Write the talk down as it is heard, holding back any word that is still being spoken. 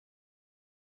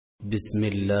بسم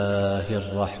الله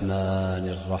الرحمن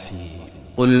الرحيم.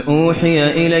 قل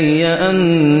أوحي إلي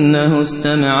أنه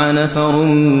استمع نفر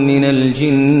من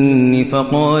الجن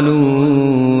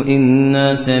فقالوا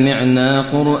إنا سمعنا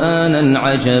قرآنا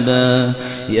عجبا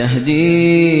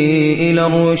يهدي إلى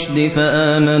الرشد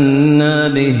فآمنا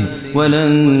به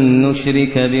ولن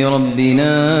نشرك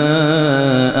بربنا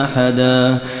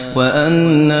أحدا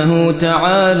وأنه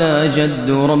تعالى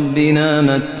جد ربنا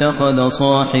ما اتخذ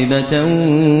صاحبة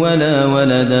ولا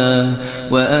ولدا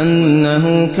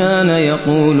وأنه كان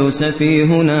يقول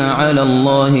سفيهنا على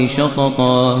الله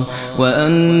شططا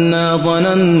وأنا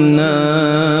ظننا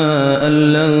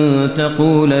أن لن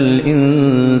تقول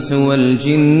الإنس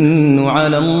والجن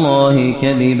على الله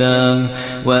كذبا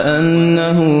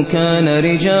وأنه كان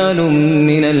رجال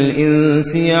من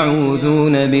الإنس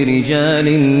يعوذون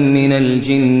برجال من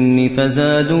الجن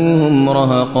فزادوهم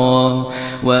رهقا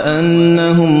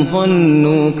وأنهم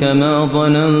ظنوا كما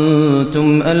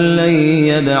ظننتم أن لن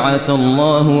يبعث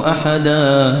الله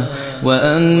أحدا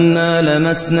وأنا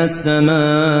لمسنا السماء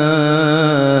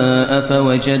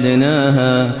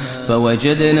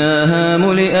فوجدناها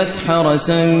ملئت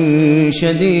حرسا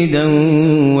شديدا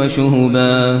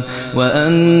وشهبا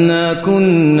وأنا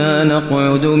كنا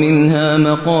نقعد منها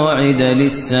مقاعد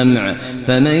للسمع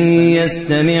فمن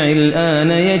يستمع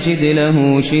الآن يجد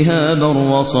له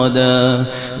شهابا رصدا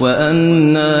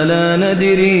وأنا لا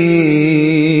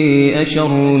ندري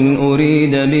أشر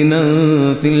أريد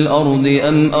بمن في الأرض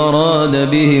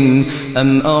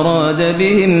أم أراد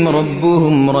بهم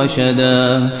ربهم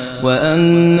رشدا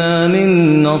وأنا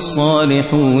منا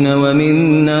الصالحون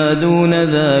ومنا دون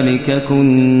ذلك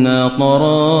كنا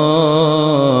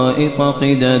طرائق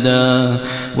قددا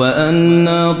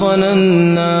وأنا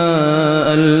ظننا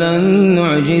أن لن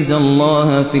نعجز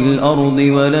الله في الأرض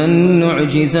ولن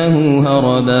نعجزه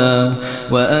هربا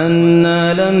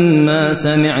وأنا لما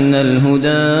سمعنا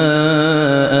الهدى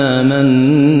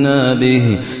آمنا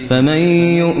به فمن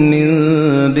يؤمن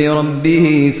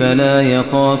بربه فلا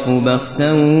يخاف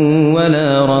بخسا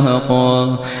ولا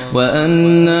رهقا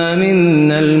وأنا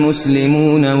منا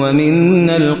المسلمون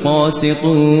ومنا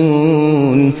القاسطون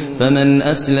فمن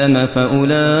أسلم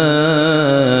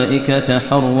فأولئك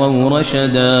تحروا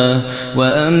رشدا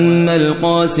وأما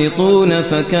القاسطون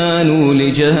فكانوا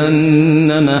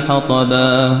لجهنم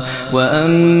حطبا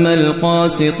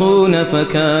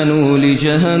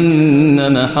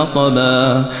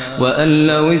وأن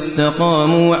لو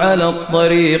استقاموا على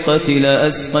الطريقة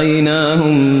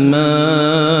لأسقيناهم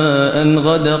ماء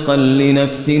غدقا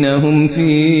لنفتنهم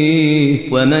فيه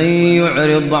ومن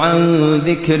يعرض عن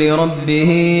ذكر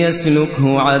ربه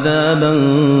يسلكه عذابا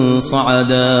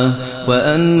صعدا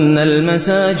وأن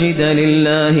المساجد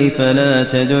لله فلا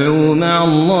تدعوا مع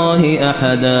الله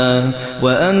أحدا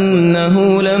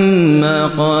وأنه لما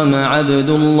قام عبد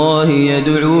الله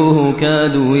يدعوه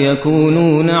كادوا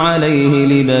يكونون عليه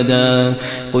لبدا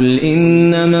قل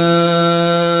إنما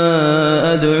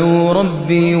أدعو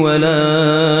ربي ولا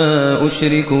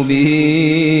أشرك به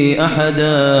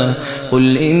أحدا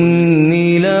قل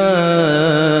إني لا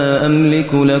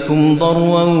أملك لكم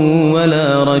ضرا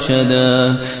ولا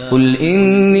رشدا قل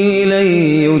إني لن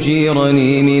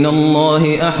يجيرني من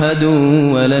الله أحد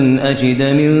ولن أجد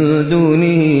من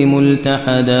دونه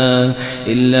ملتحدا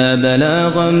إلا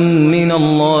بلاغا من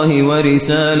الله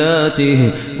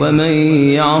ورسالاته ومن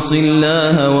يعص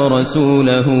الله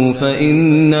ورسوله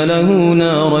فإن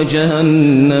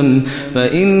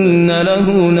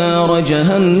له نار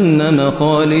جهنم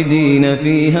خالدين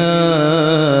فيها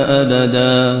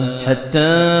أبدا حتى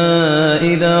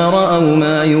إذا رأوا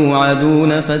ما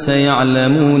يوعدون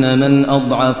فسيعلمون من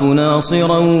أضعف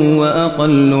ناصرا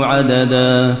وأقل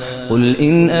عددا قل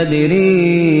إن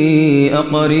أدري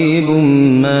أقريب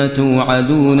ما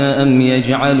توعدون أم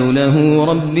يجعل له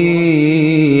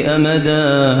ربي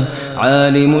أمدا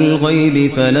عالم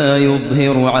الغيب فلا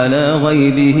يظهر على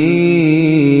غيبه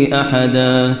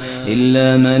أحدا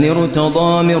إلا من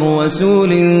ارتضى من رسول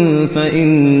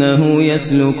فإنه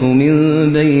يسلك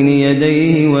من بين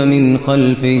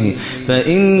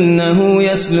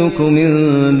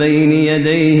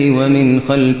يديه ومن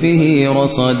خلفه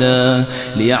رصدا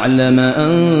ليعلم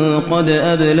أن قد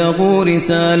أبلغوا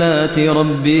رسالات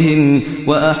ربهم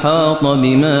وأحاط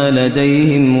بما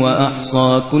لديهم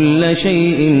وأحصى كل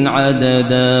شيء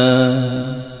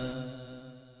عددا.